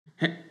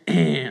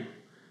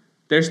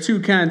There's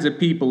two kinds of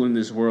people in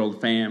this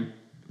world, fam.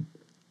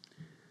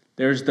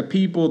 There's the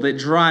people that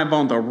drive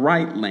on the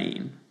right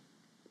lane.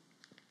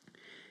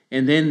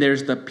 And then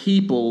there's the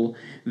people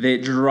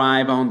that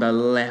drive on the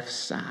left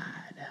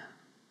side.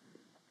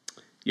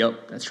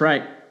 Yep, that's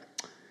right.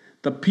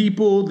 The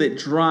people that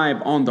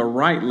drive on the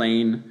right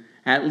lane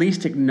at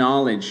least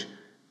acknowledge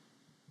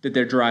that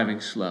they're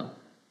driving slow.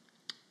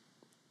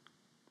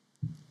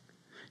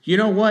 You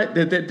know what?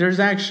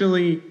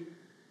 Wait.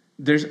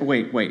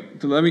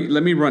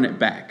 Let me run it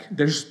back.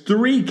 There's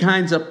three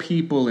kinds of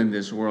people in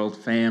this world,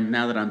 fam,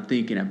 now that I'm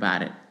thinking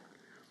about it.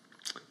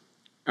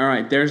 All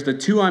right, there's the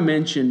two I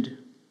mentioned,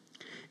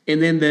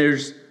 and then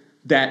there's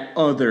that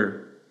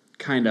other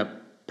kind of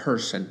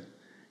person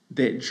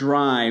that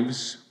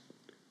drives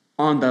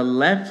on the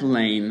left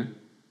lane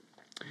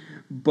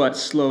but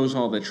slows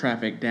all the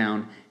traffic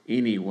down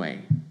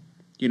anyway.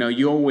 You know,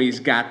 you always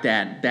got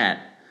that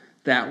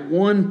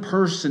one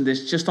person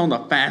that's just on the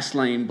fast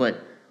lane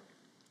but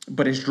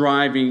is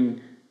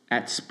driving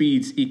at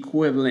speeds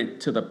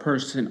equivalent to the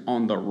person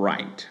on the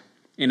right.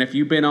 And if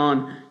you've been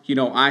on,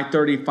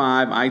 I-35,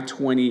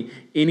 I-20,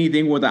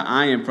 anything with an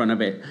I in front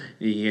of it,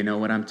 you know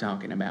what I'm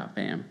talking about,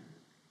 fam.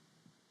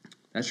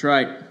 That's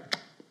right.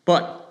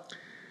 But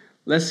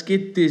let's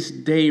get this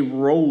day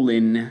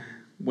rolling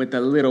with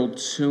a little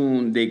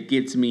tune that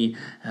gets me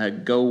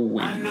going.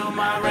 I knew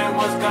my rent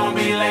was gonna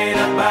be late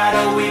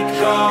about a week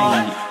ago.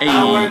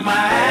 I worked my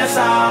ass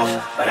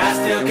off, but I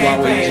still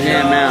can't pay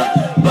it.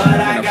 But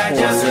I got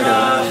just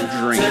enough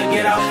to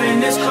get off in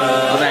this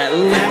club. That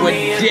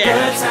liquid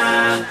death.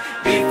 Time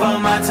before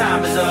my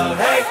time is up.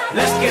 Hey,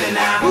 let's get it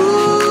now.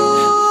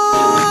 Ooh,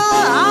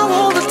 I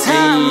want the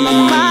time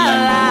of my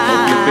life.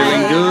 Hope you're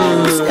feeling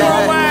good.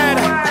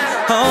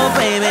 Oh,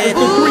 baby.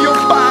 Ooh,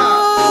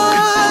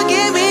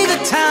 give me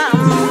the time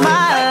of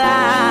my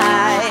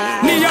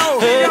life. Neo,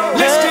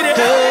 let's get it.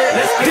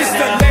 This is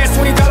the last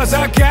 $20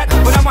 I got,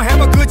 but I'ma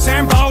have a good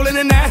time ballin'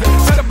 in that.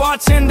 Tell the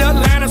bartender,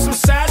 line up some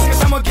sides,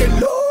 cause I'ma get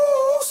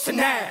loose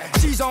tonight.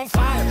 She's on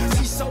fire,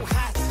 she's so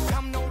hot,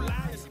 I'm no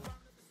liar.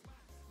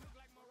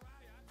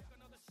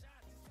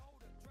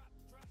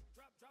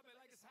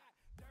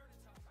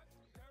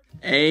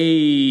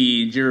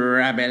 Hey,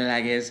 drop it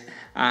like it's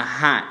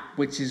hot,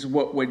 which is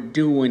what we're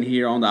doing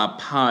here on the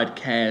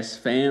podcast,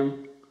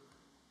 fam.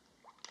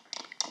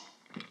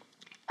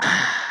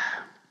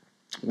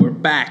 We're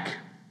back,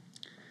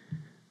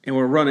 and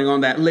we're running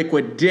on that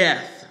liquid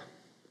death.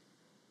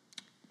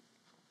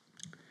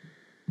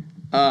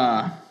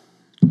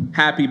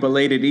 Happy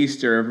belated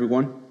Easter,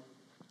 everyone.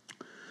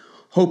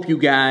 Hope you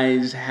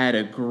guys had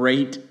a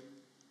great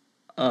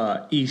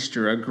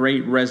Easter, a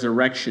great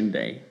resurrection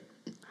day.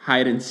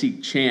 Hide and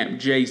seek champ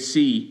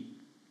JC.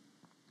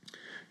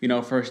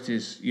 First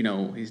is,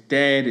 he's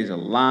dead, he's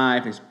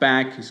alive, he's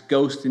back, he's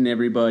ghosting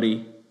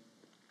everybody.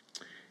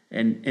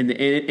 And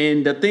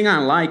the thing I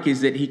like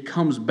is that he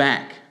comes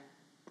back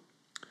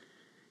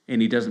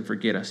and he doesn't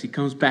forget us. He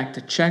comes back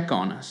to check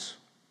on us.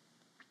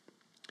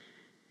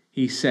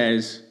 He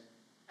says,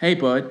 "Hey,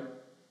 bud,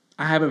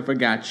 I haven't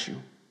forgot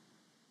you."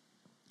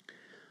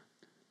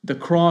 The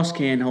cross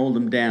can't hold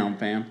him down,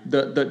 fam.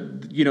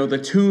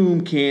 The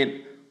tomb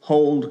can't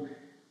hold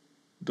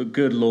the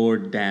good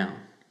Lord down.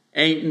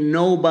 Ain't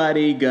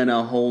nobody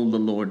gonna hold the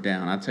Lord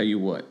down, I'll tell you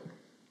what.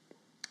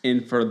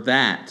 And for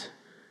that,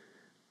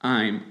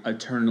 I'm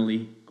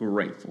eternally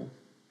grateful.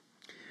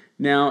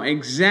 Now,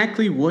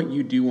 exactly what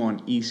you do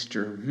on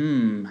Easter,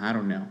 I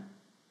don't know.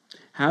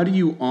 How do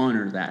you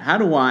honor that? How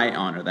do I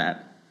honor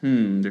that?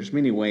 There's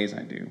many ways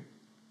I do.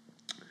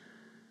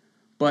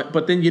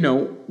 But then,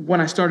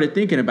 when I started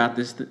thinking about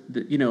this,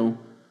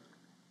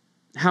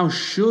 how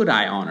should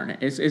I honor it?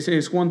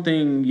 It's one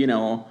thing,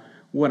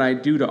 what I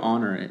do to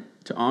honor it,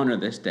 to honor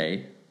this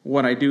day,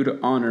 what I do to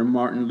honor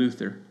Martin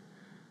Luther,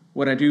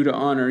 what I do to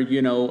honor,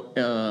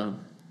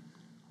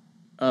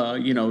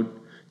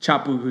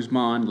 Chapo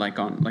Guzman,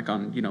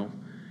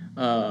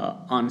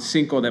 on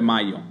Cinco de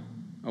Mayo,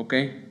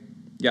 okay?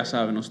 Ya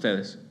saben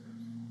ustedes.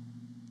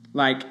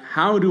 Like,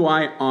 how do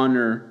I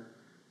honor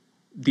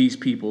these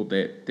people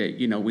that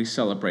we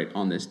celebrate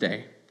on this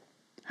day?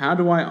 How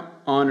do I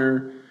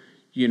honor,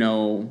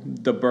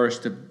 the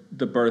birth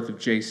of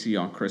JC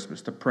on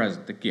Christmas, the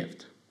present, the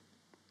gift?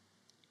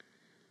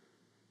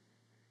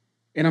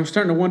 And I'm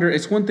starting to wonder,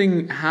 it's one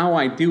thing how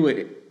I do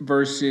it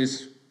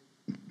versus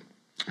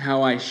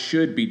how I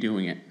should be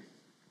doing it.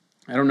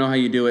 I don't know how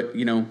you do it.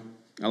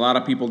 A lot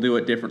of people do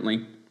it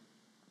differently.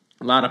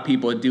 A lot of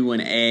people are doing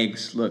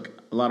eggs. Look,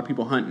 a lot of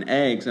people hunting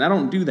eggs, and I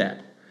don't do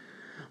that.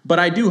 But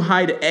I do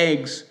hide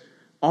eggs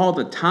all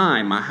the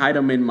time. I hide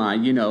them in my,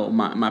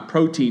 my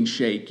protein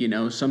shake.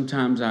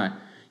 Sometimes I,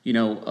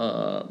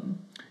 I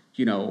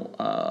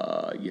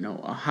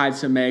hide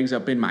some eggs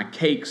up in my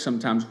cake.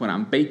 Sometimes when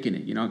I'm baking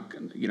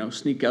it,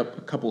 sneak up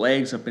a couple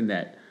eggs up in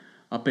that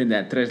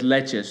tres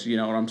leches. You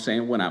know what I'm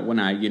saying? When I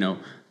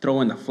throw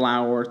in the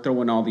flour,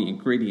 throw in all the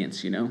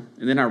ingredients. And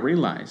then I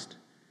realized,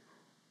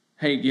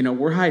 hey,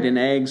 we're hiding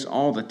eggs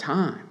all the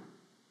time.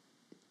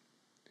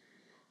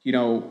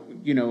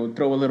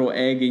 throw a little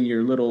egg in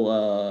your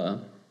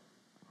little.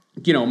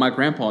 My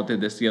grandpa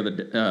did this the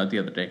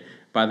other day.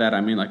 By that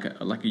I mean like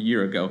a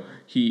year ago.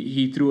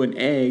 He threw an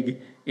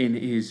egg in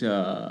his.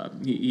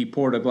 He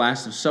poured a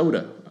glass of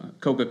soda,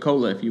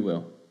 Coca-Cola, if you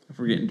will. If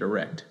we're getting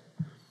direct.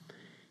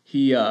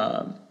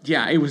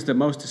 It was the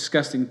most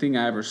disgusting thing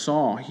I ever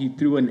saw. He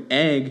threw an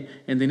egg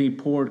and then he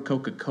poured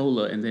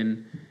Coca-Cola and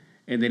then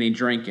he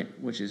drank it,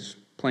 which is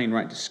plain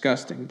right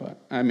disgusting.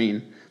 But I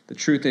mean, the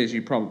truth is,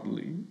 you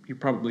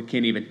probably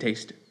can't even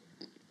taste it.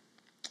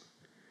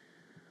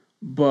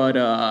 But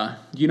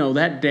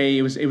that day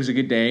it was a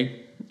good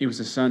day. It was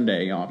a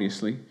Sunday,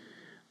 obviously.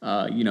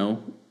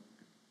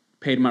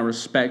 Paid my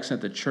respects at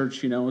the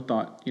church.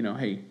 Thought,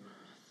 hey,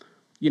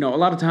 a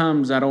lot of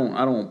times I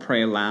don't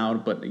pray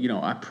aloud, but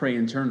I pray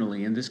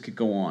internally, and this could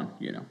go on.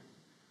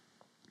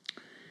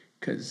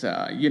 Because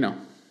I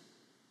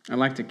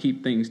like to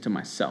keep things to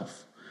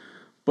myself.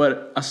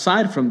 But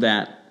aside from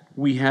that,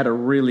 we had a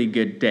really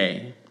good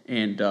day,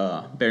 and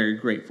very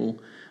grateful.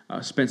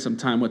 Spent some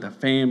time with the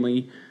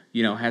family.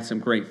 Had some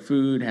great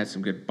food, had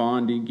some good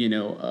bonding.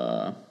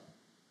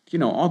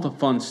 All the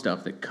fun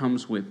stuff that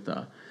comes with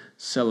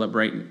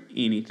celebrating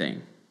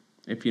anything,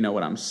 if you know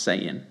what I'm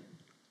saying.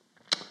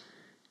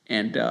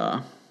 And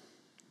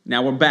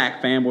now we're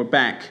back, fam. We're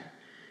back.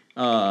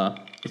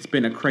 It's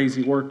been a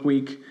crazy work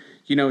week.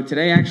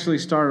 Today actually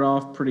started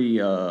off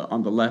pretty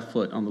on the left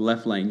foot, on the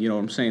left lane. You know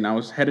what I'm saying? I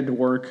was headed to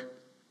work,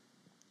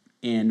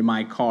 and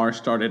my car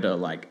started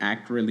to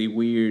act really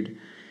weird.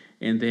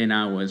 And then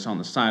I was on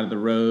the side of the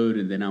road,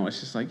 and then I was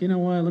just like, you know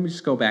what? Let me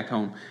just go back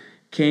home.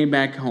 Came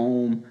back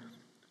home,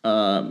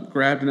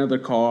 grabbed another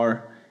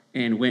car,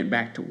 and went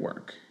back to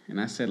work.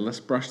 And I said, let's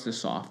brush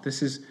this off.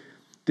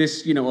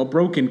 A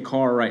broken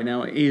car right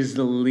now is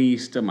the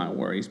least of my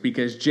worries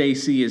because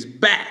JC is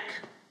back.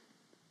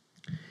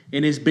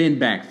 And it's been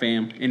back,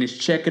 fam, and it's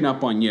checking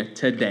up on you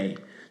today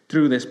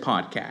through this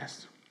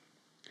podcast.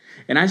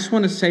 And I just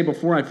want to say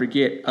before I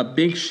forget, a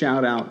big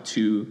shout out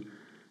to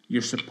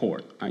your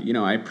support.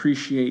 I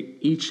appreciate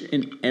each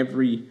and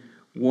every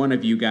one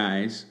of you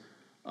guys.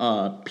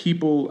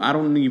 People, I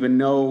don't even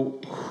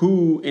know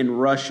who in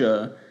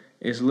Russia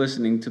is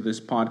listening to this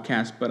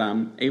podcast, but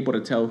I'm able to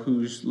tell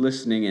who's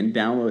listening and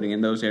downloading in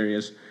those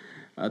areas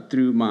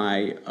through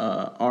my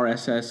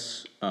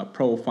RSS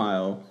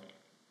profile.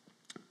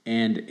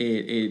 And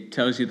it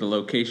tells you the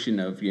location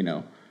of,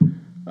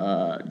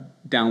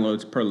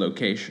 downloads per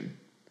location,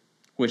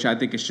 which I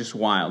think is just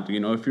wild.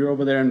 If you're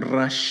over there in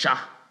Russia,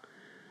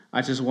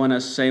 I just want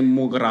to say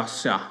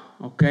mugracia,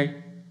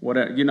 okay?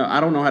 Whatever, I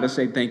don't know how to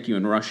say thank you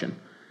in Russian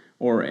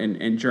or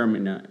in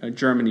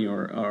Germany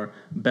or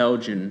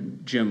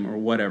Belgian, Jim, or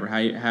whatever,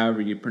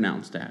 however you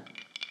pronounce that.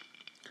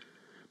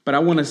 But I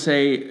want to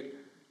say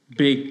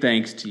big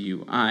thanks to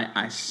you.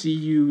 I see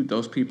you,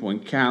 those people in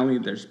Cali,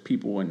 there's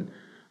people in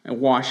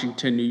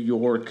Washington, New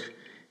York,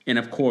 and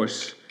of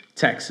course,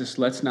 Texas.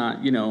 Let's not,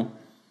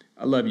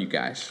 I love you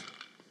guys.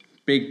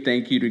 Big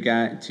thank you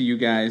to you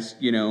guys,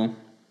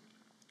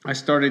 I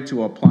started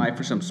to apply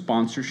for some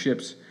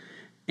sponsorships,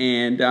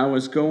 and I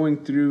was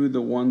going through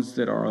the ones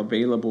that are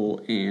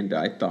available, and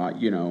I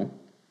thought, I'm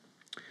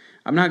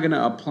not going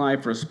to apply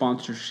for a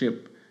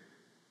sponsorship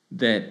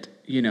that,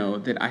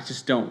 that I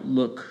just don't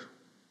look,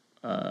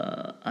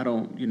 I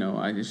don't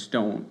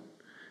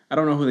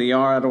know who they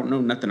are. I don't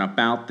know nothing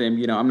about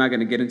them. I'm not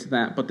going to get into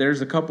that, but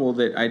there's a couple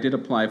that I did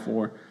apply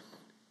for,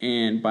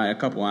 and by a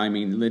couple, I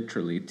mean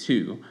literally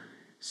 2.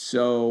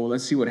 So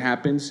let's see what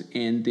happens,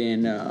 and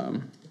then...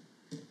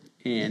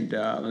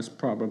 let's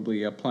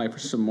probably apply for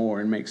some more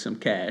and make some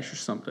cash or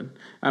something.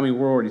 I mean,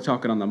 we're already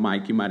talking on the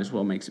mic. You might as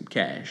well make some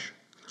cash.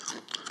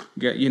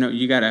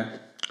 You gotta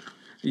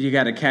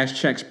cash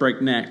checks,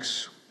 break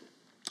necks.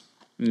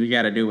 You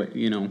gotta do it.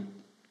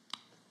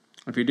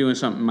 If you're doing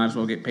something, you might as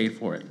well get paid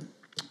for it,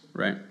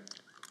 right?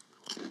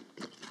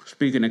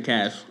 Speaking of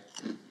cash,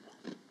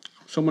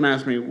 someone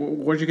asked me,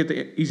 "Where'd you get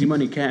the Easy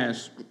Money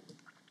cash?"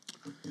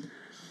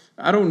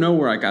 I don't know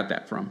where I got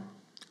that from.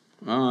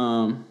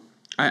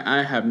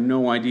 I have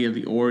no idea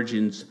the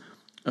origins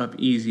of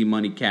Easy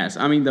Money Cash.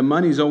 I mean, the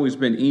money's always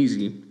been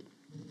easy.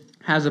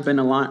 Has it been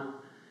a lot?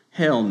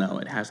 Hell no,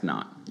 it has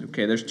not.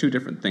 Okay, there's 2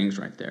 different things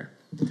right there.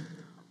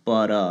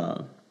 But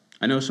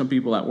I know some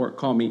people at work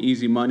call me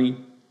Easy Money.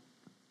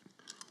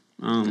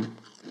 Some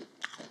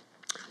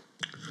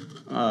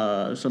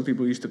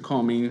people used to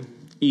call me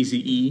Easy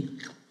E.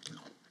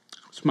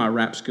 It's my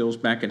rap skills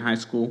back in high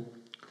school.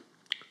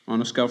 On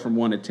a scale from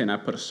 1 to 10, I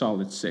put a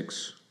solid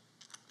 6.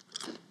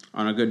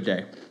 On a good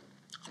day.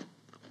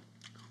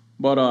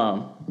 But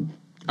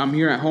I'm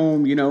here at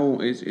home.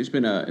 It's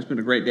been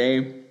a great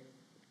day.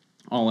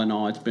 All in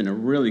all, it's been a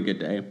really good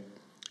day.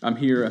 I'm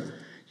here.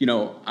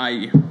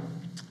 I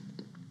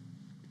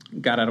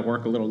got out of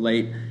work a little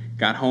late.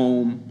 Got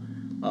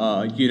home.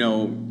 What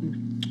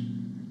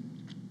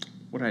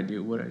did I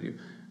do?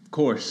 Of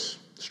course,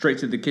 straight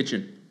to the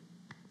kitchen.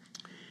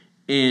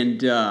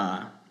 And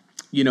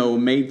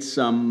made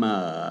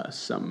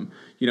some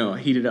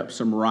heated up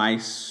some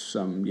rice,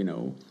 some,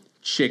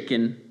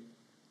 chicken,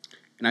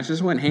 And I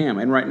just went ham.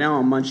 And right now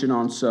I'm munching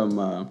on some,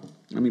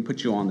 let me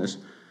put you on this,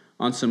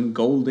 on some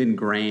Golden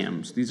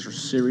Grams. These are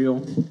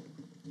cereal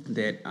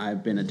that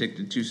I've been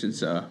addicted to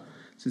since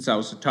I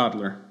was a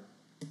toddler.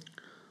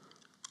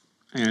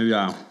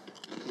 And,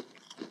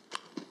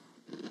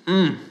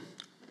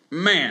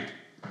 man,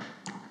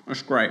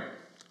 that's great.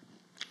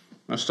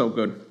 That's so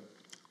good.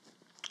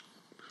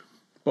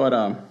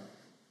 But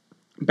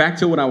back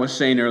to what I was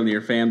saying earlier,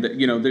 fam,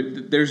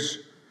 that, there's,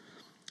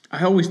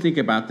 I always think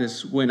about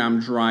this when I'm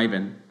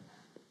driving.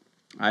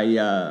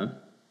 I'm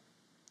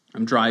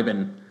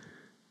driving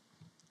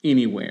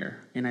anywhere,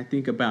 and I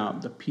think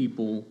about the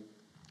people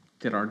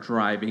that are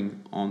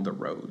driving on the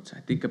roads. I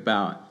think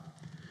about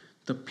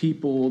the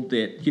people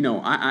that,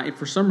 I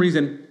for some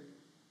reason,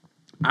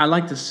 I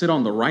like to sit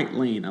on the right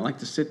lane. I like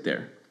to sit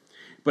there.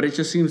 But it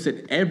just seems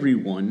that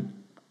everyone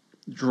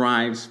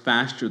drives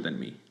faster than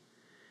me.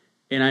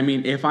 And I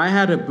mean, if I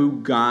had a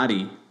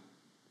Bugatti,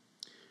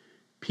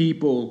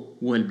 people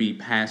would be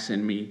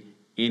passing me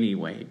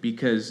anyway,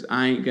 because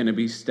I ain't gonna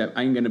be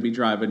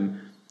driving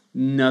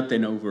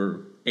nothing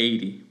over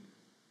 80.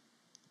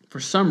 For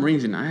some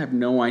reason, I have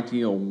no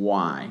idea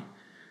why.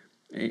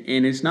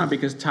 And it's not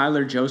because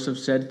Tyler Joseph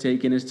said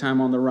taking his time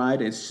on the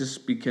ride. It's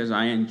just because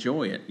I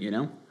enjoy it,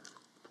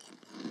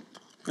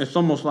 It's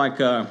almost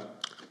like I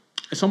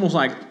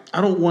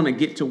don't want to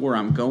get to where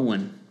I'm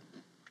going.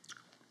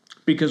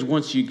 Because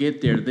once you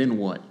get there, then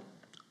what?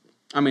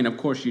 I mean, of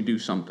course you do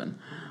something.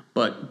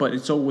 But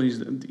it's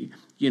always,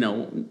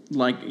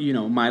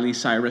 Miley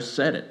Cyrus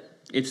said it.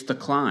 It's the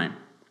climb.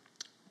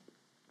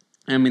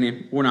 I mean,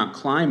 if we're not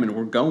climbing,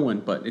 we're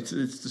going, but it's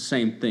the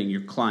same thing.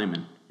 You're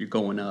climbing. You're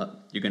going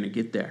up. You're going to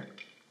get there.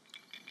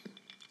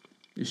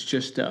 It's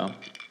just, but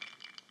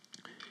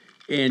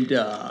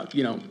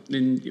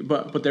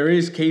there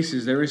is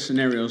cases, there is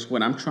scenarios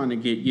when I'm trying to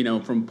get,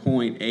 from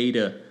point A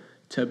to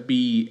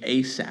B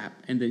ASAP.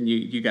 And then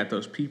you got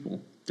those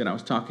people that I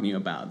was talking to you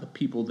about, the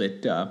people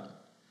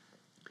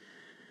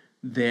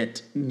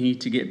that need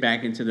to get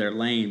back into their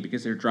lane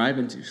because they're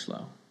driving too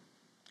slow.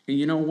 And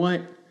you know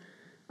what?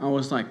 I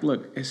was like,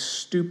 look, as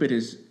stupid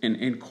as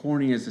and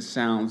corny as it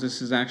sounds,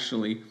 this is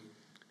actually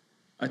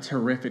a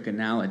terrific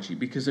analogy,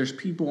 because there's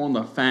people on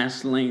the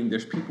fast lane.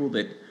 There's people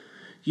that,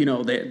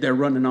 they're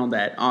running on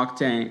that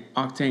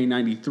octane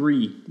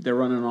 93. They're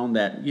running on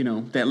that,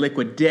 that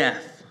liquid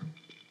death,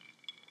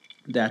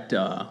 that,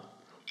 that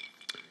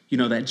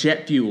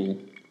jet fuel,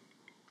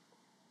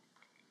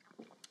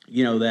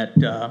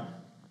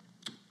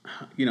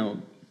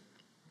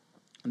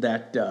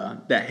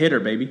 that hitter,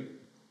 baby.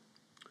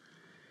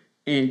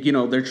 And,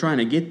 they're trying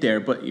to get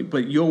there, but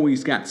you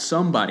always got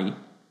somebody,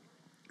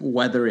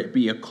 whether it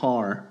be a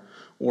car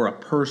or a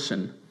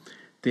person,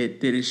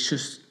 that is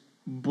just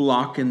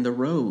blocking the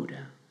road.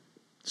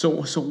 So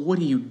what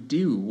do you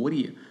do? What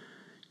do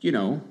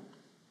you,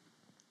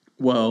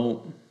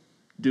 well,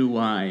 do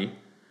I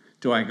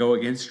go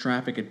against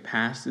traffic and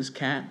pass this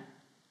cat?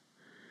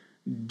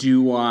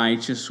 Do I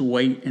just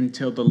wait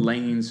until the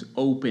lanes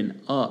open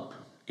up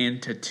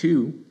into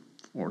 2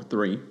 or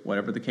 3,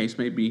 whatever the case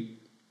may be?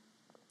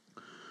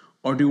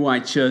 Or do I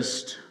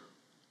just,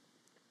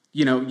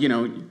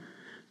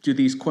 do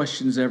these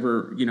questions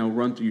ever,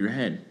 run through your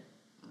head?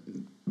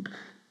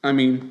 I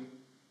mean,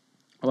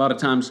 a lot of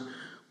times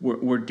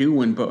we're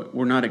doing, but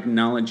we're not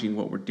acknowledging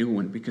what we're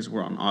doing because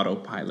we're on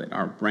autopilot.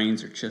 Our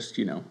brains are just,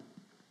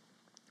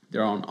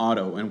 they're on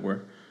auto, and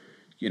we're,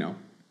 we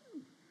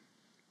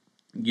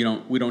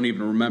don't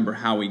even remember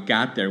how we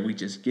got there. We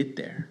just get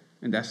there,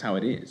 and that's how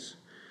it is.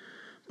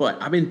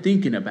 But I've been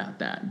thinking about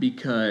that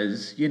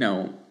because,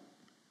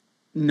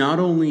 not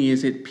only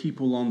is it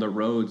people on the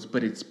roads,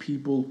 but it's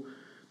people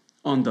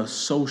on the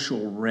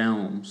social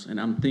realms.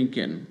 And I'm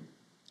thinking,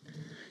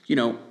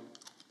 I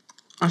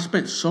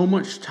spent so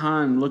much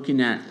time looking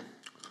at,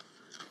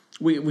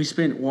 we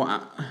spent,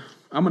 I'm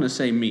going to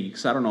say me,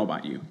 because I don't know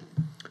about you,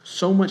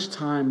 so much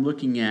time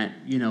looking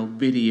at,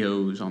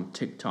 videos on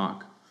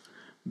TikTok,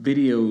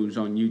 videos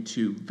on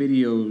YouTube,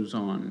 videos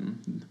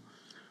on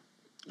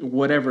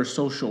whatever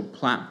social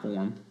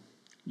platform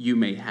you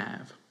may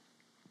have.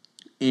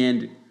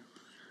 And,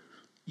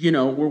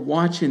 we're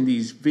watching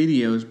these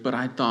videos, but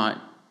I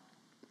thought,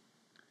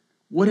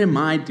 what am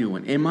I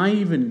doing? Am I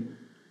even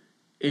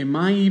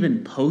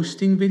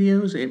posting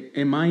videos?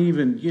 Am I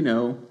even,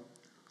 am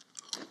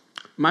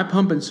I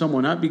pumping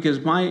someone up? Because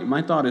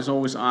my thought is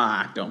always,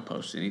 don't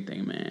post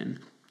anything, man.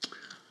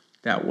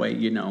 That way,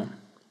 you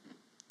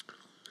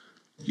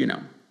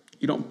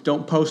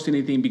don't post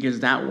anything,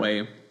 because that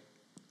way,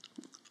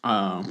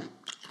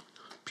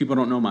 people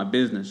don't know my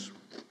business.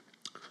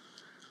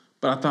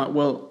 But I thought,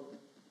 well,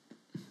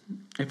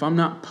 if I'm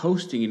not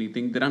posting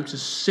anything, then I'm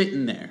just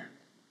sitting there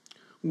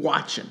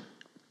watching.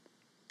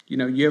 You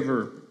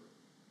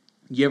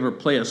ever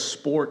play a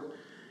sport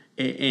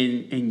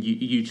and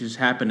you just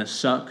happen to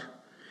suck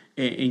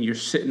and you're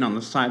sitting on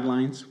the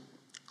sidelines?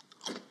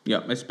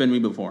 Yep, it's been me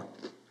before.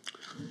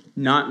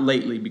 Not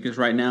lately, because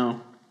right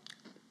now,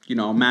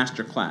 a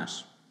master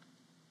class.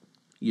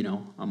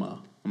 I'm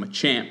a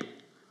champ.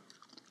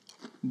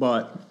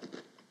 But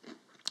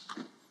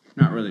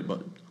Not really,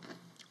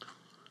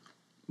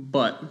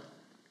 but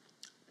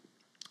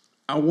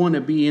I want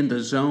to be in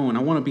the zone. I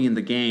want to be in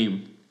the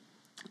game.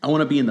 I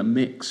want to be in the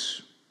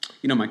mix.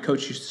 You know, my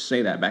coach used to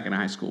say that back in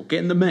high school. Get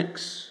in the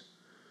mix.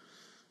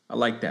 I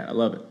like that. I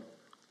love it.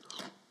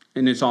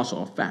 And it's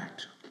also a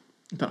fact.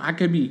 But I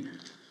could be,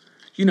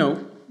 you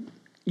know,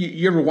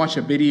 you ever watch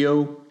a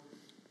video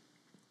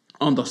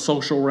on the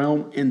social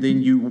realm and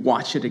then you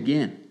watch it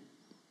again?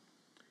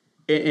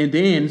 And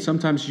then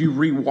sometimes you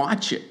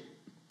rewatch it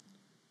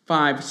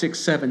 5, 6,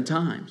 7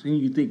 times. And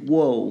you think,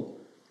 whoa,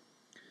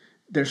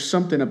 there's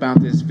something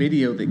about this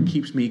video that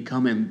keeps me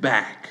coming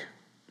back.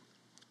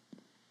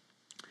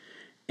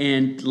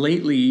 And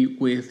lately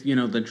with, you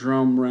know, the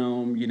drum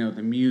realm, you know,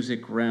 the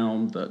music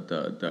realm,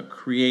 the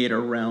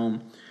creator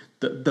realm,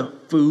 the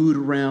food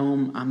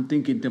realm, I'm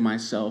thinking to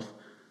myself,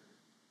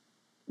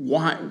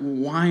 why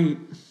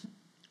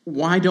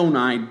don't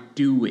I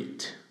do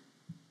it?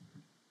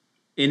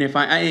 And if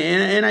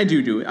I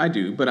do it, I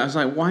do, but I was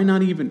like, why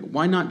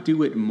not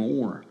do it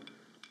more?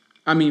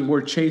 I mean,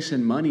 we're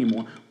chasing money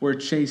more. We're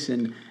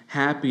chasing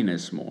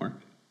happiness more.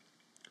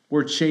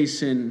 We're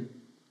chasing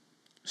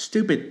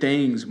stupid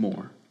things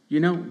more, you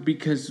know,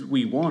 because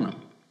we want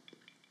them.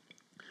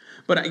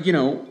 But, you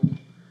know,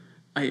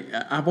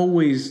 I've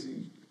always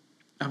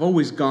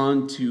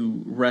gone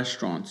to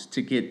restaurants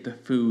to get the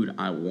food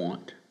I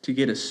want, to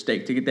get a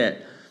steak, to get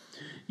that,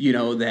 you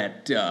know,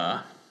 that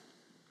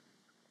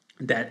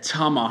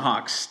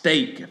tomahawk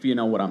steak, if you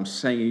know what I'm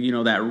saying, you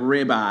know, that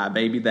ribeye,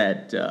 baby,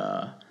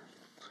 that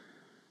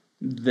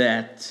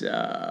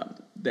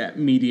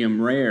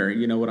medium rare,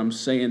 you know what I'm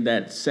saying,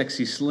 that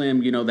sexy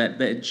slim, you know,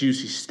 that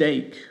juicy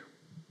steak.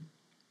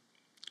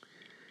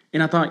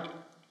 And I thought,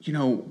 you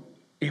know,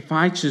 if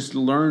I just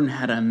learn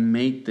how to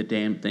make the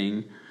damn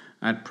thing,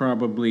 I'd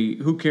probably,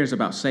 who cares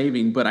about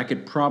saving, but I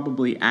could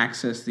probably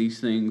access these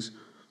things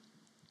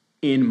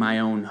in my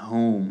own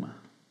home.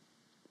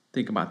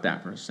 Think about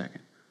that for a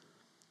second.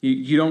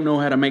 You don't know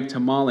how to make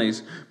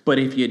tamales, but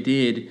if you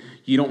did,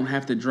 you don't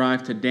have to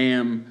drive to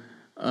damn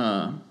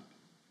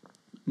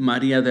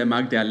Maria de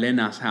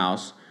Magdalena's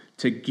house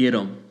to get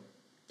them,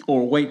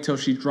 or wait till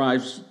she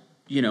drives,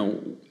 you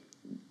know,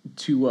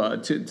 to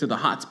the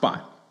hot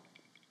spot.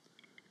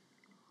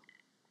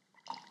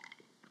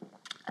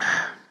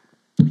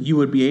 You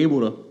would be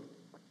able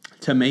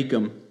to make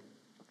them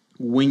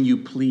when you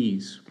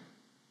please.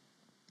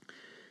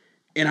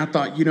 And I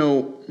thought, you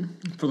know,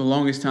 for the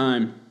longest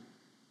time,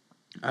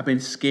 I've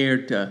been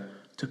scared to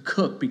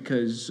cook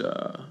because,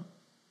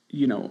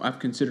 you know, I've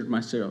considered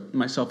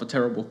myself a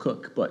terrible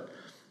cook. But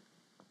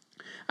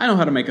I know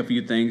how to make a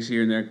few things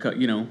here and there,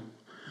 you know.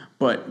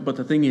 But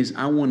the thing is,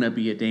 I want to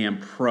be a damn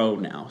pro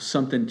now.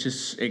 Something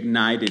just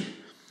ignited.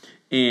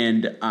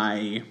 And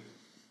I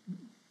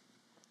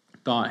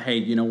thought, hey,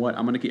 you know what?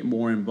 I'm going to get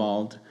more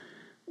involved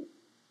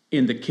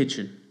in the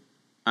kitchen.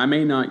 I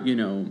may not, you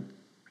know,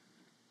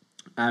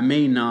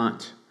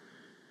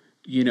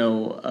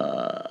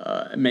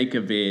 make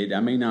a vid.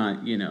 I may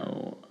not, you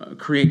know,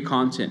 create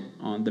content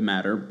on the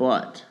matter,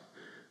 but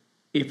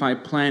if I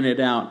plan it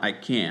out, I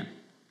can.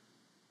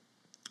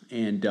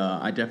 And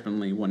I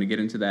definitely want to get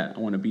into that. I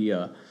want to be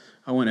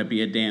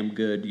a damn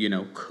good, you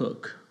know,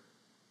 cook.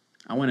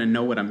 I want to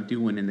know what I'm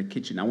doing in the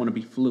kitchen. I want to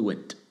be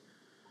fluent.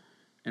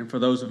 And for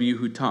those of you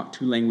who talk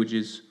 2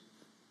 languages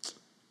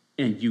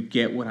and you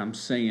get what I'm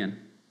saying,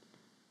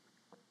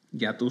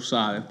 ya tú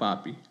sabes,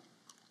 papi.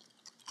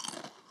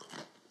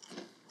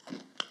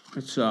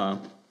 It's,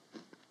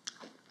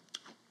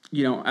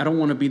 you know, I don't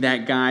want to be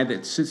that guy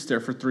that sits there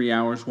for 3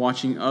 hours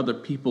watching other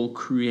people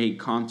create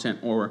content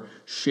or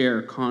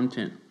share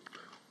content.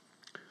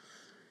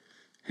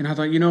 And I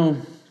thought, you know,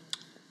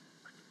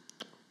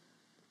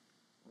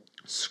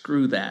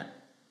 screw that.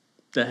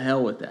 The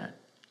hell with that.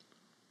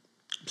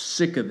 I'm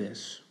sick of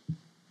this.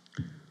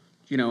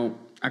 You know,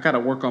 I got to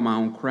work on my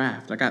own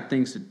craft. I got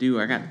things to do.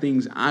 I got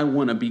things I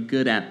want to be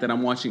good at that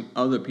I'm watching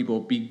other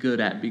people be good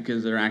at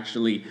because they're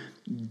actually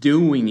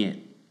doing it.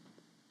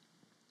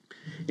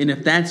 And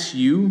if that's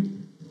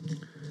you,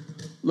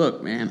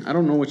 look, man, I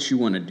don't know what you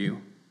want to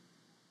do.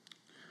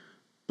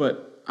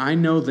 But I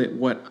know that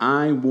what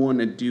I want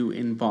to do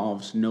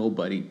involves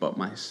nobody but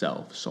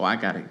myself. So I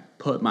got to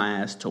put my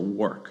ass to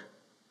work.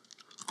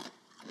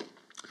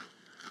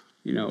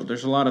 You know,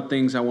 there's a lot of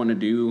things I want to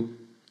do.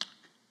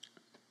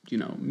 You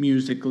know,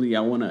 musically, I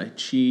want to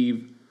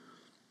achieve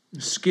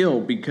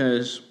skill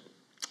because,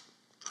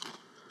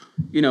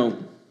 you know,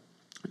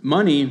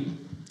 money,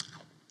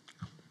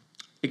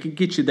 it can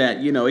get you that,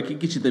 you know, it can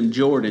get you them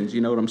Jordans,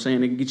 you know what I'm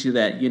saying? It can get you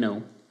that, you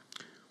know,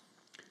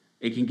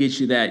 it can get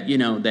you that, you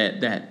know,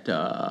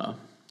 that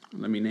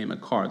let me name a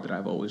car that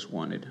I've always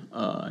wanted.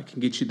 It can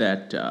get you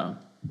that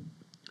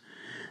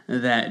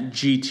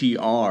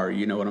GTR,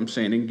 you know what I'm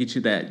saying? It can get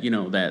you that, you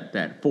know,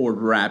 that Ford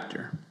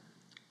Raptor.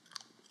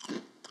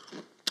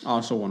 I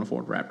also want a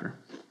Ford Raptor.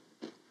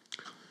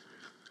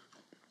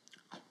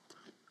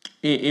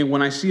 And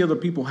when I see other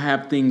people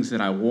have things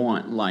that I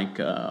want, like,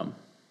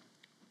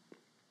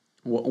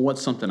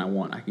 what's something I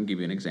want? I can give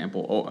you an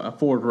example. A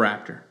Ford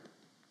Raptor.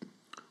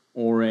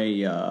 or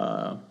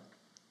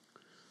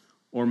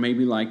or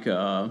maybe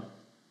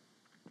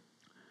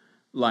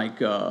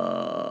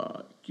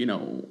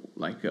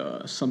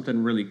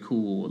something really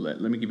cool.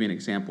 Let me give you an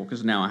example,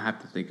 because now I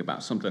have to think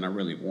about something I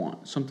really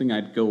want, something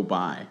I'd go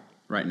buy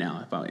right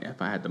now if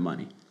I had the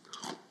money.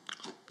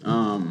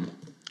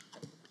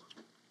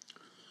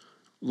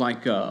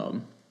 Like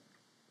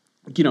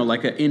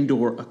like an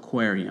indoor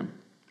aquarium,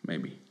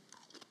 maybe.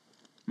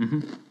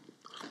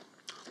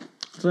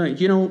 So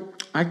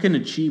I can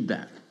achieve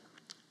that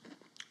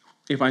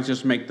if I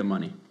just make the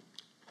money.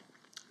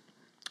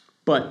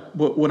 But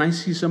when I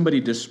see somebody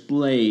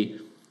display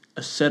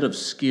a set of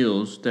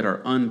skills that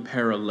are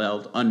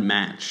unparalleled,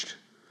 unmatched,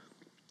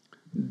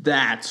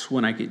 that's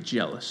when I get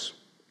jealous,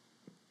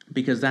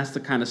 because that's the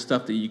kind of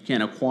stuff that you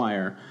can't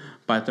acquire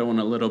by throwing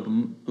a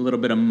little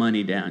bit of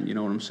money down. You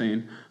know what I'm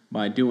saying?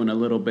 By doing a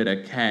little bit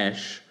of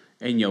cash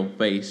in your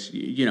face.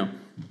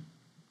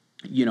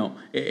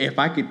 If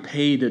I could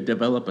pay to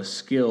develop a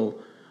skill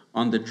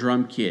on the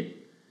drum kit,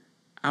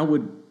 I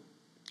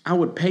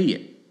would pay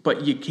it,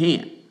 but you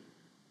can't.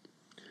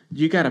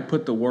 You got to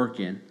put the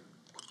work in.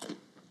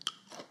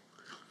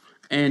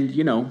 And,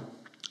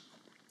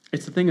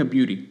 it's a thing of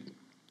beauty.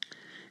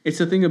 It's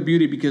a thing of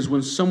beauty because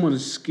when someone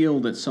is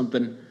skilled at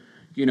something,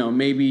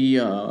 maybe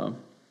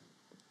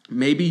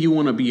you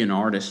want to be an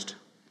artist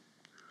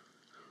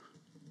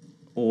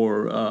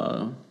or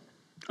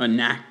an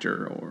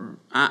actor, or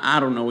I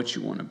don't know what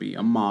you want to be,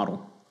 a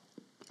model.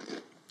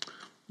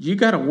 You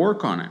got to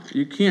work on it.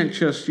 You can't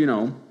just, say,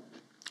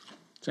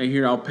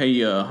 here, I'll pay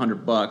you $100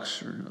 or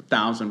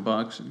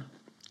 $1,000,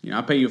 and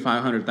I'll pay you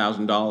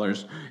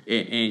 $500,000,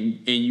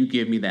 and you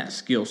give me that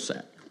skill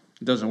set.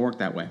 It doesn't work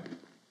that way.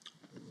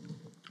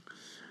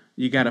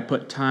 You got to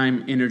put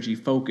time, energy,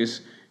 focus.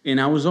 And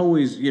I was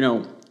always,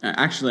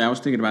 actually, I was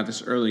thinking about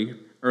this earlier.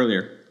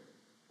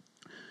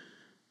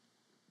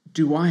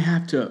 Do I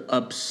have to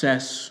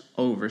obsess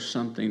over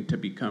something to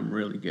become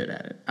really good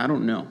at it? I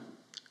don't know.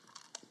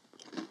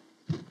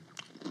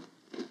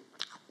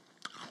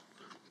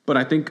 But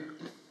I think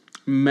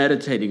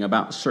meditating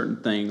about a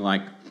certain thing,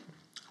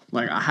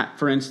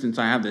 for instance,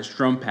 I have this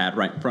drum pad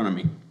right in front of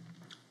me.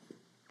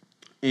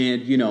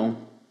 And,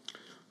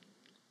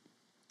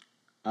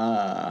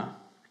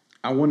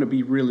 I want to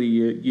be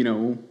really,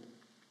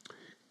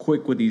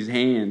 quick with these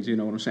hands, you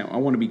know what I'm saying? I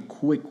want to be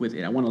quick with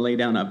it. I want to lay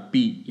down a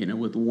beat,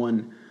 with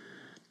one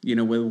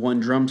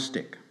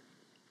drumstick.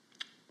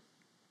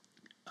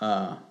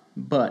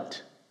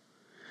 But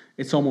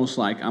it's almost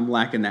like I'm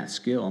lacking that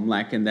skill. I'm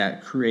lacking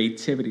that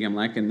creativity. I'm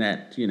lacking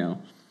that,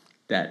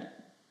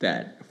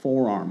 that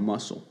forearm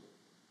muscle.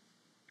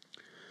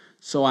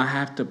 So I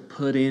have to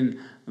put in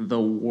the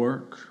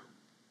work.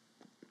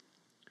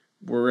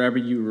 Wherever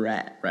you're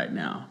at right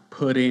now,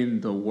 put in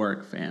the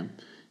work, fam.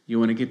 You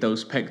want to get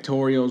those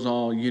pectorials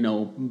all,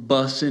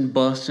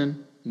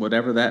 bussin',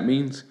 whatever that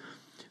means.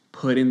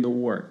 Put in the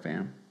work,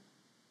 fam.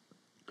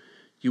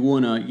 You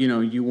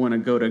wanna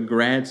go to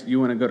grad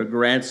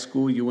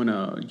school. You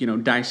wanna,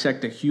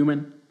 dissect a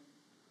human.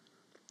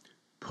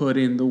 Put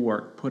in the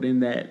work. Put in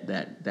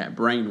that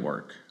brain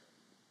work.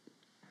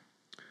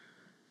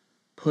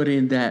 Put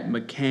in that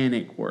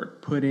mechanic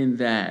work. Put in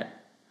that,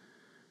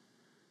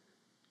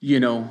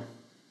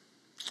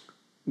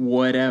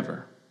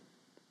 whatever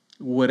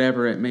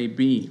it may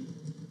be.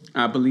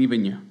 I believe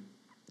in you.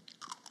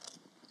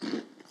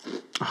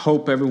 I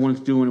hope everyone's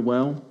doing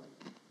well.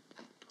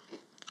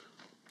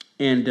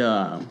 And,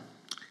 I'm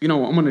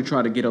going to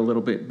try to get a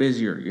little bit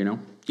busier,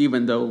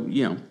 even though,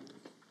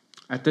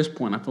 at this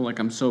point, I feel like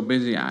I'm so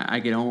busy. I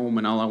get home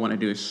and all I want to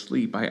do is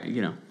sleep. I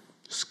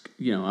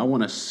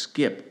want to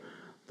skip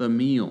the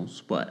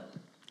meals, but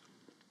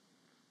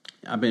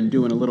I've been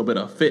doing a little bit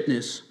of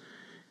fitness,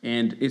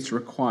 and it's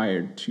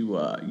required to,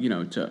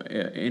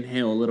 to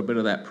inhale a little bit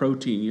of that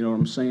protein. You know what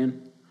I'm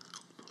saying?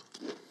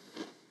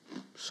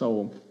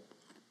 So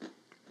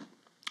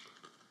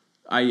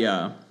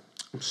I'm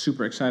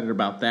super excited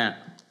about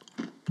that.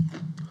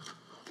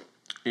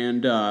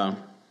 And thought,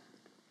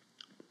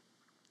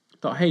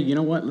 hey, you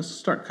know what? Let's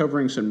start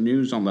covering some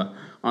news on the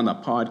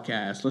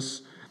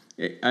podcast.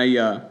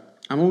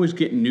 I'm always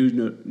getting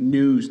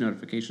news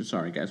notifications.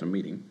 Sorry, guys, I'm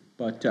eating.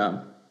 But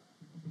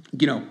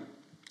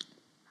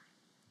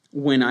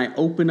when I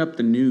open up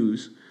the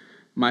news,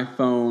 my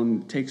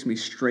phone takes me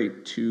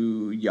straight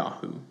to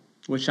Yahoo,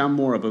 which I'm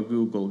more of a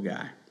Google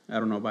guy. I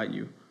don't know about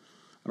you.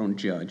 I don't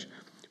judge.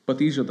 But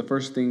these are the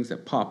first things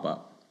that pop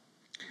up.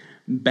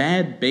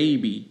 Bad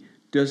Baby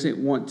doesn't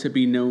want to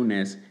be known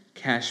as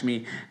Cash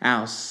Me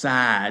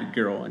Outside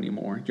girl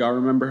anymore. Y'all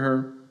remember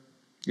her?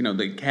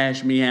 The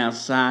Cash Me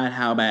Outside,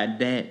 how about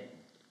that?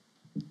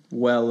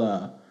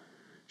 Well,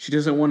 she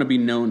doesn't want to be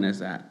known as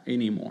that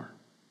anymore.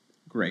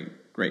 Great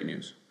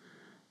news.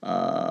 We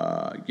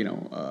got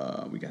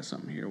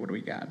something here. What do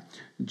we got?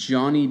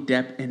 Johnny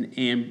Depp and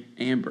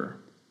Amber.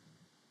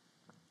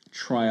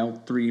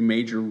 Trial 3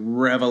 major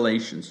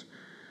revelations.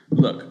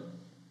 Look,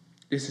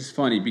 this is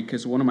funny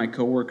because one of my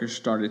coworkers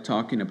started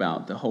talking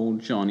about the whole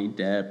Johnny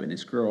Depp and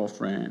his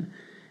girlfriend,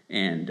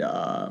 and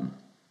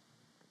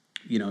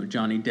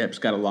Johnny Depp's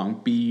got a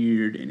long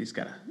beard, and he's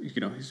got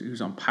he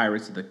was on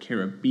Pirates of the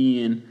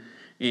Caribbean,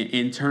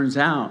 and turns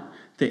out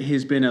that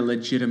he's been a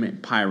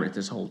legitimate pirate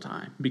this whole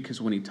time,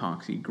 because when he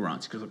talks, he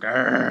grunts. He goes like,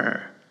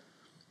 "Arr!"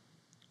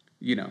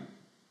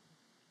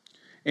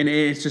 And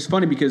it's just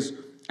funny because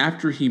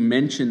after he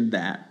mentioned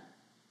that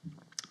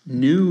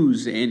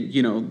news, and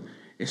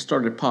it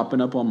started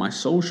popping up on my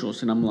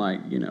socials, and I'm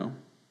like,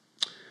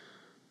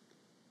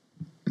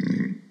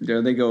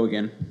 there they go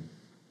again.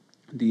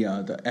 The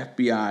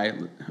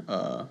FBI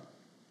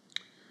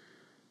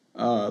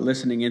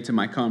listening into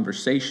my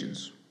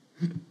conversations.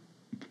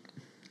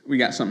 We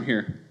got something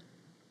here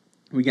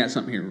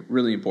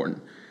really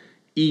important.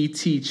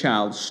 E.T.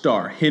 child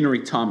star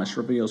Henry Thomas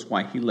reveals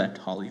why he left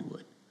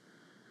Hollywood.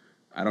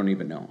 I don't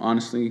even know.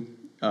 Honestly,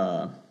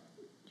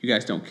 you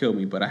guys don't kill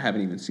me, but I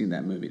haven't even seen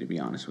that movie, to be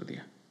honest with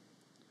you.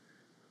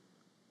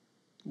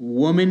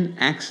 Woman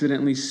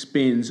accidentally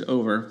spends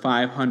over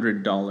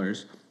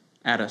 $500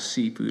 at a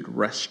seafood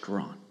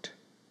restaurant.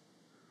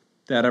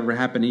 That ever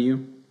happened to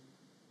you?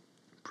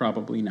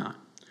 Probably not.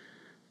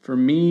 For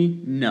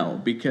me,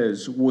 no,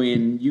 because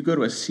when you go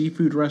to a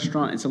seafood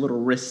restaurant, it's a little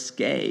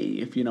risque,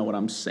 if you know what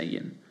I'm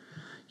saying.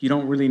 You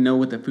don't really know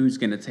what the food's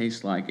going to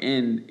taste like.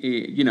 And,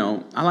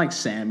 I like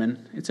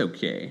salmon. It's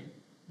okay.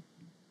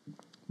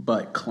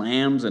 But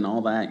clams and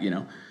all that,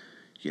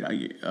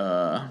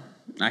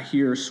 I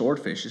hear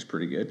swordfish is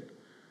pretty good.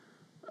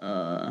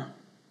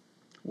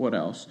 What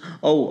else?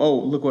 Oh,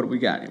 look what we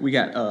got. We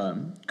got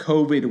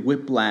COVID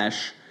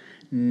whiplash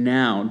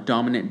now.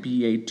 Dominant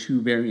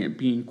BA2 variant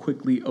being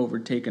quickly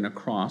overtaken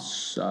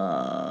across,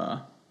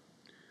 across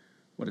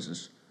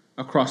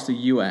the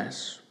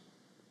U.S.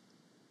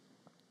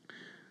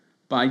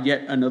 by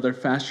yet another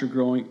faster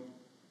growing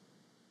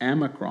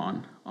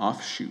Omicron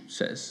offshoot,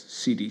 says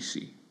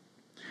CDC.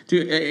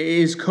 Dude,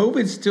 is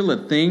COVID still a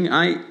thing?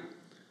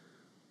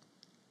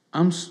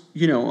 I'm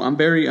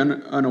very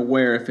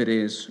unaware if it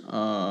is.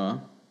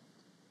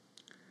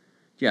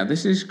 Yeah,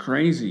 this is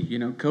crazy.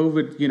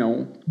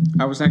 COVID,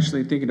 I was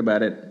actually thinking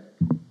about it.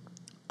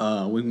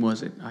 When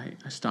was it? I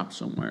stopped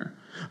somewhere.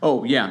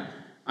 Oh, yeah.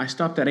 I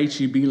stopped at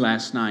H-E-B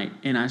last night,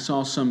 and I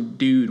saw some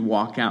dude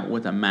walk out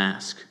with a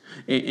mask.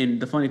 And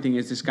the funny thing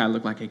is, this guy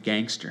looked like a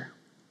gangster.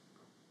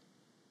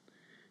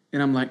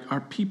 And I'm like,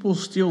 are people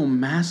still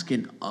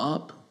masking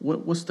up?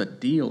 What's the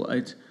deal?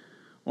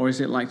 Or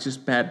is it like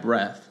just bad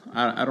breath?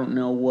 I don't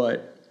know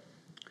what.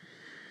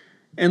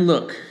 And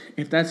look,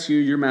 if that's you,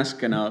 you're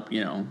masking up,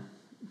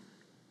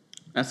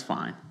 that's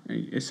fine.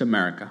 It's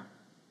America.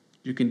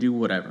 You can do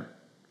whatever.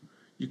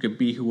 You can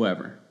be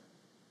whoever.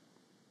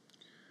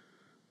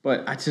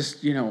 But I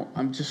just,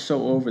 I'm just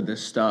so over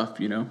this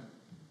stuff, I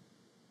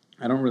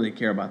don't really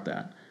care about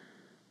that.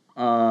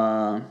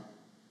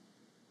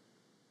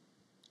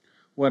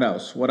 What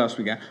else? What else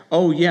we got?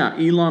 Oh, yeah,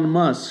 Elon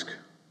Musk.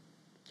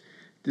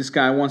 This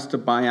guy wants to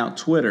buy out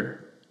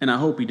Twitter, and I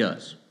hope he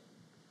does.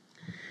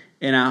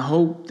 And I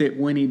hope that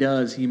when he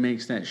does, he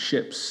makes that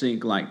ship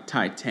sink like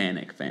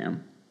Titanic,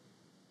 fam.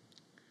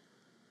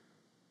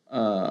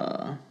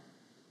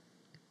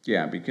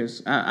 Yeah,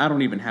 because I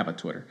don't even have a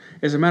Twitter.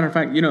 As a matter of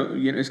fact,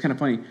 it's kind of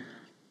funny.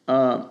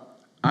 I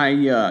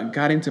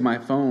got into my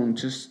phone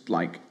just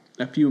like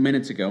a few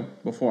minutes ago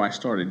before I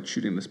started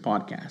shooting this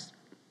podcast.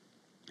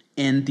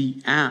 And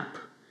the app,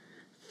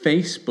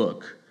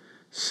 Facebook,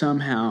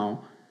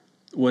 somehow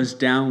was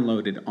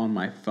downloaded on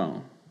my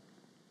phone.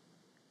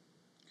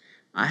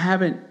 I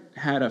haven't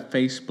had a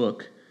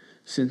Facebook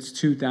since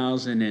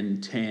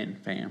 2010,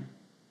 fam.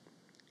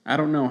 I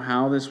don't know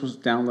how this was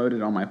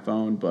downloaded on my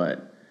phone,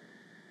 but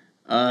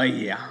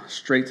yeah,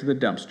 straight to the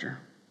dumpster.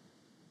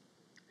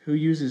 Who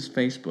uses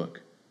Facebook?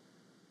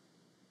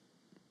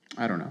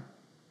 I don't know.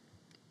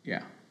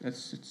 Yeah,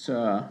 that's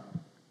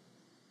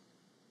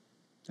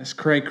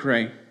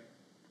cray-cray,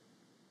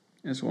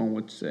 as one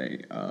would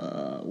say.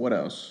 What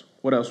else?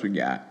 What else we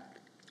got?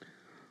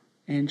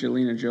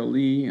 Angelina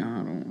Jolie. I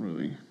don't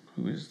really.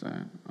 Who is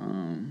that?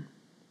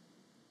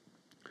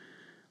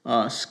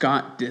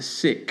 Scott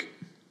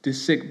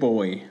Disick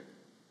boy.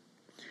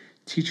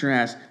 Teacher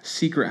has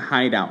secret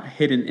hideout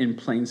hidden in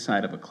plain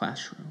sight of a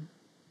classroom.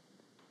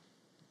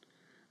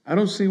 I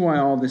don't see why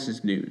all this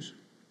is news.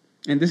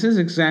 And this is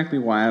exactly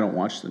why I don't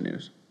watch the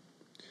news.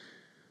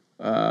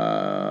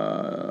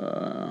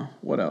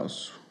 What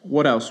else?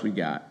 What else we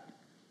got?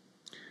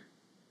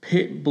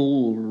 Pit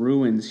bull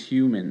ruins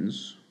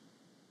humans.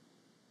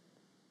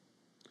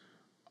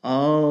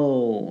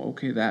 Oh,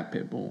 okay, that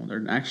pit bull.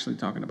 They're actually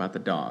talking about the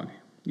dog.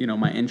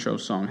 My intro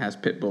song has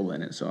pit bull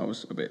in it, so I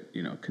was a bit,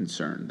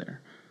 concerned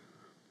there.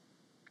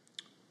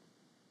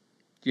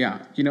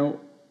 Yeah,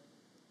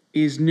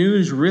 is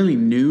news really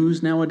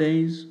news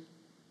nowadays?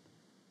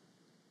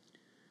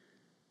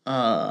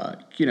 I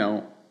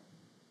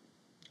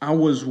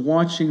was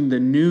watching the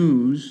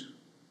news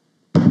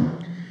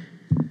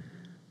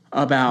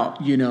about,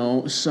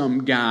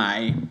 some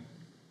guy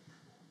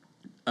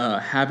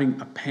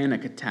having a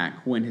panic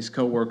attack when his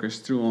coworkers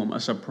threw him a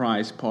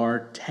surprise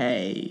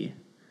party.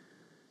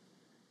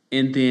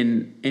 And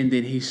then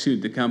he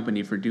sued the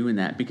company for doing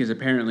that because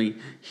apparently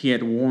he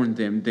had warned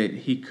them that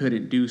he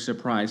couldn't do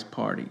surprise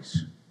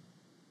parties.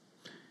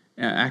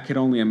 I could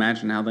only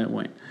imagine how that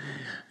went.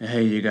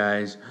 Hey, you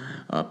guys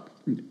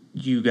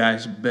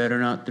better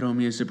not throw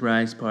me a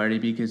surprise party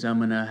because I'm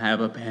gonna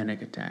have a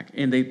panic attack.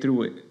 And they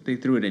threw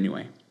it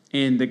anyway.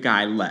 And the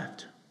guy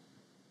left.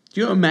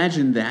 Do you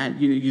imagine that?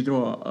 You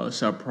throw a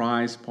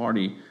surprise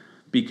party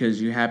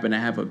because you happen to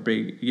have a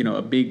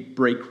big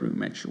break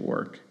room at your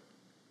work.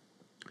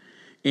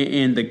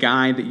 And the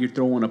guy that you're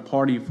throwing a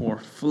party for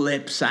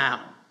flips out.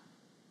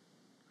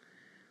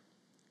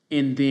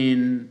 And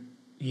then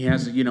he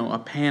has,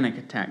 a panic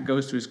attack,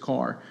 goes to his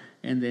car,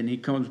 and then he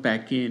comes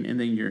back in, and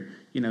then your,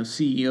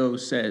 CEO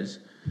says,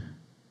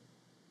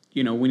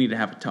 we need to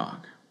have a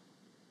talk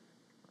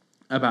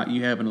about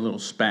you having a little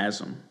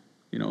spasm,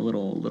 a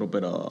little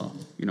bit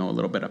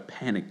of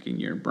panic in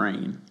your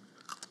brain.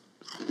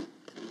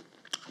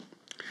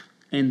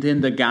 And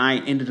then the guy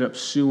ended up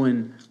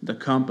suing the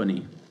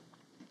company.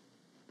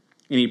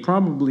 And he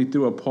probably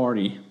threw a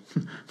party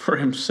for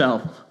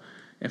himself,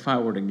 if I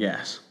were to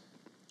guess.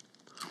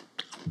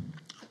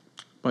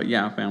 But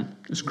yeah, fam,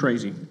 it's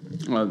crazy.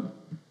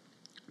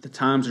 The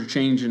times are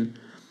changing.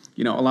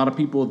 A lot of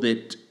people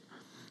that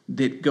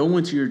go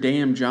into your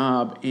damn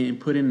job and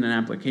put in an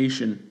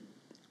application,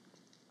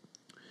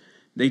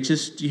 they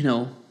just,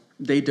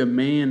 they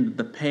demand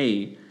the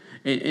pay.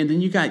 And then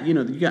you got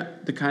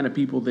the kind of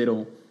people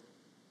that'll,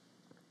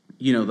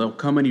 they'll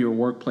come into your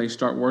workplace,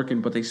 start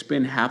working, but they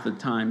spend half the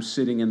time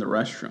sitting in the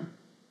restroom.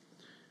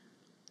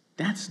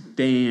 That's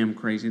damn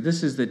crazy.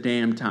 This is the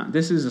damn time.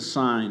 This is a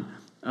sign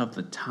of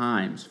the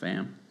times,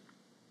 fam.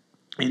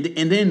 And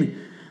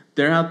then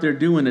they're out there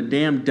doing a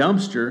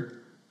dumpster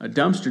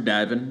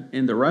diving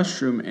in the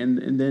restroom,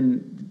 and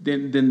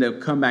then they'll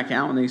come back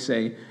out and they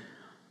say,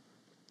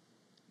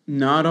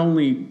 not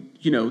only,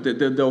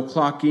 they'll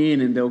clock in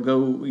and they'll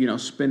go,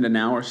 spend an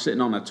hour sitting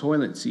on a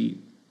toilet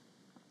seat,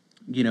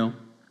 and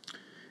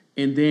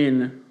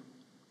then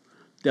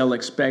they'll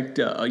expect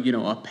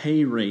a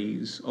pay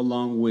raise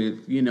along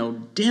with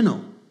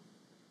dental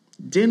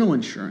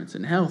insurance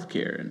and health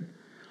care and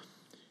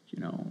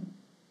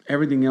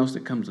everything else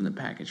that comes in the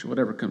package,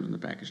 whatever comes in the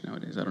package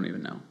nowadays. I don't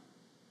even know.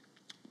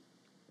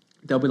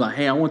 They'll be like,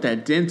 hey, I want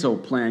that dental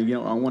plan.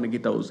 I want to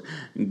get those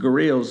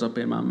grills up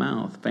in my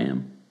mouth,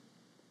 fam.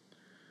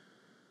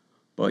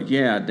 But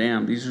yeah,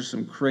 damn, these are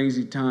some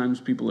crazy times.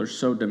 People are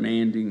so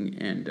demanding,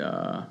 and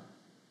a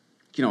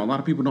lot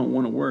of people don't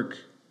want to work.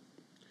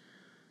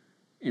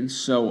 And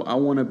so I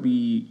want to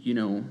be,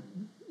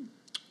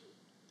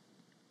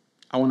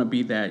 I want to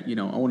be that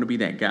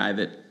guy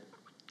that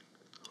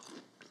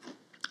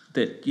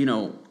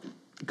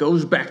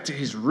goes back to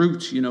his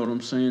roots, you know what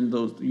I'm saying?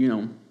 Those,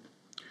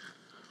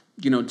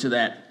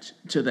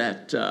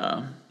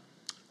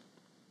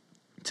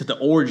 to the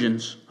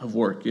origins of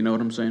work, you know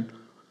what I'm saying?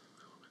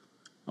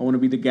 I want to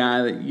be the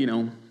guy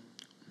that,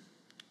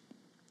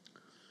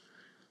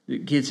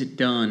 that gets it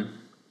done.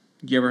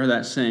 You ever heard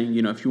that saying,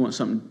 if you want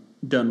something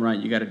done right,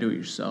 you got to do it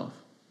yourself?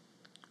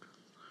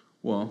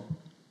 Well,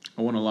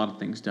 I want a lot of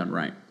things done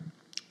right.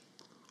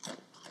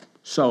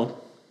 So,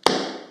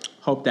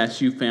 hope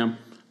that's you, fam.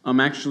 I'm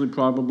actually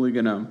probably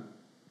going to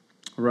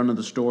run to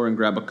the store and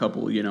grab a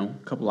couple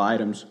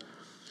items.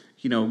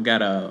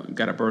 Got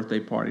a birthday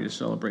party to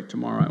celebrate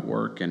tomorrow at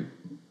work, and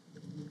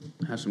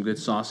have some good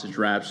sausage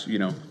wraps,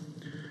 a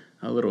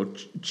little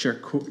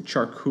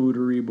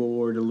charcuterie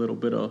board, a little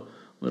bit of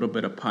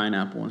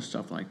pineapple and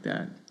stuff like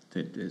that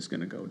is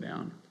going to go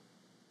down.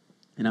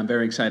 And I'm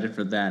very excited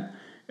for that.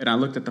 And I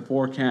looked at the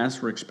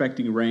forecast. We're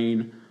expecting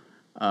rain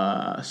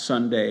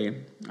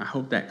Sunday. I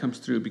hope that comes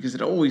through because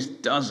it always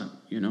doesn't,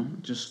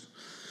 It just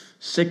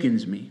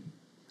sickens me.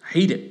 I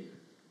hate it.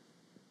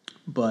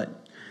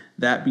 But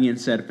that being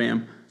said,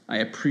 fam, I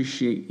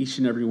appreciate each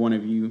and every one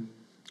of you.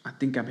 I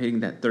think I'm hitting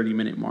that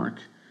 30-minute mark,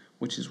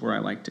 which is where I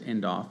like to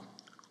end off.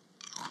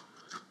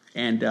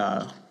 And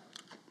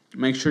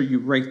make sure you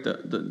rate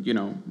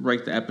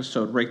rate the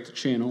episode, rate the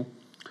channel.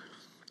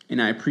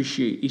 And I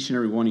appreciate each and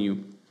every one of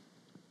you.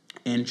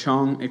 And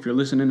Chong, if you're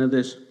listening to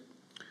this,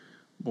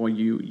 boy,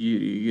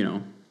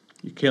 you're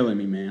killing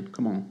me, man.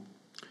 Come on.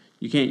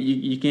 You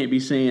can't be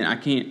saying I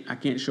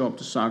can't show up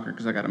to soccer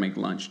because I got to make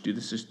lunch. Dude,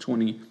 this is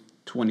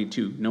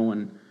 2022. No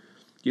one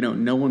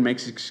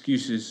makes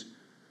excuses,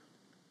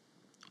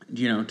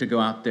 to go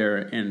out there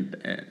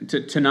and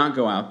to not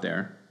go out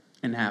there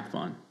and have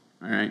fun.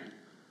 All right.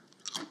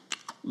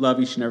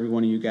 Love each and every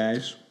one of you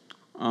guys.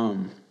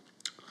 And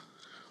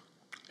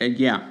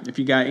yeah, if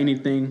you got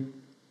anything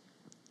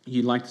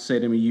you'd like to say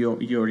to me, you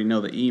already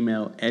know the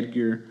email,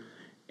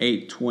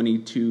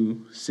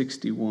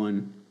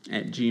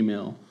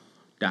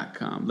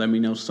 edgar82261@gmail.com. Let me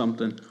know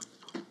something.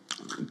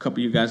 A couple of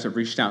you guys have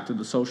reached out to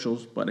the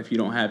socials, but if you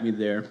don't have me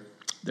there,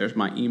 there's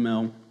my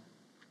email.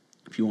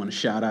 If you want to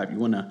shout out, you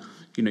want to,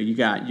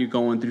 you're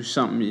going through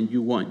something and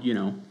you want,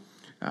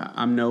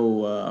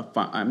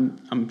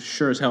 I'm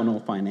sure as hell no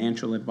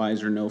financial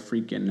advisor, no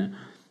freaking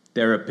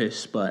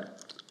therapist,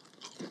 but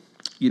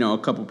a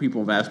couple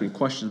people have asked me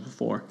questions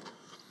before,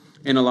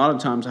 And a lot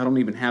of times I don't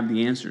even have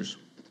the answers.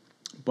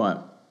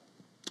 But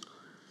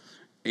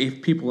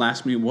if people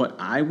ask me what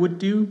I would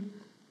do,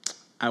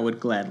 I would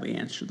gladly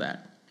answer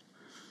that.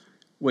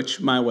 Which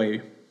my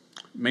way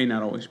may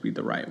not always be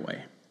the right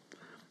way.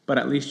 But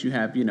at least you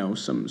have,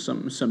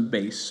 some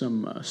base,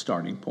 some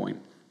starting point.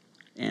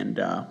 And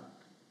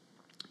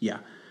yeah,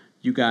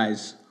 you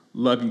guys,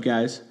 love you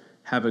guys.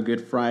 Have a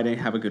good Friday.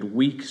 Have a good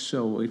week.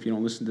 So if you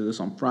don't listen to this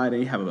on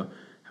Friday, have a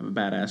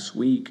badass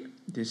week.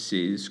 This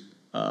is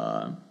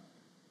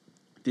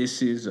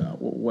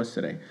what's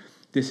today?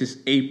 This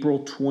is April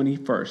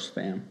 21st,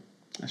 fam.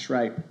 That's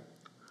right.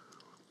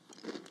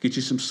 Get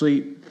you some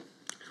sleep.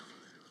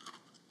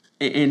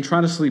 And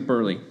try to sleep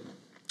early,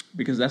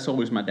 because that's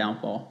always my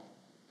downfall.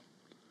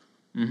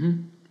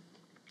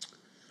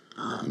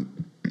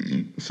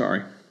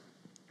 Sorry.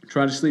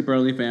 Try to sleep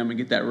early, fam, and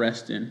get that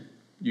rest in.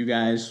 You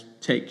guys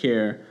take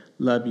care.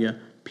 Love you.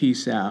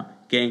 Peace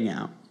out. Gang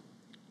out.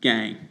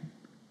 Gang.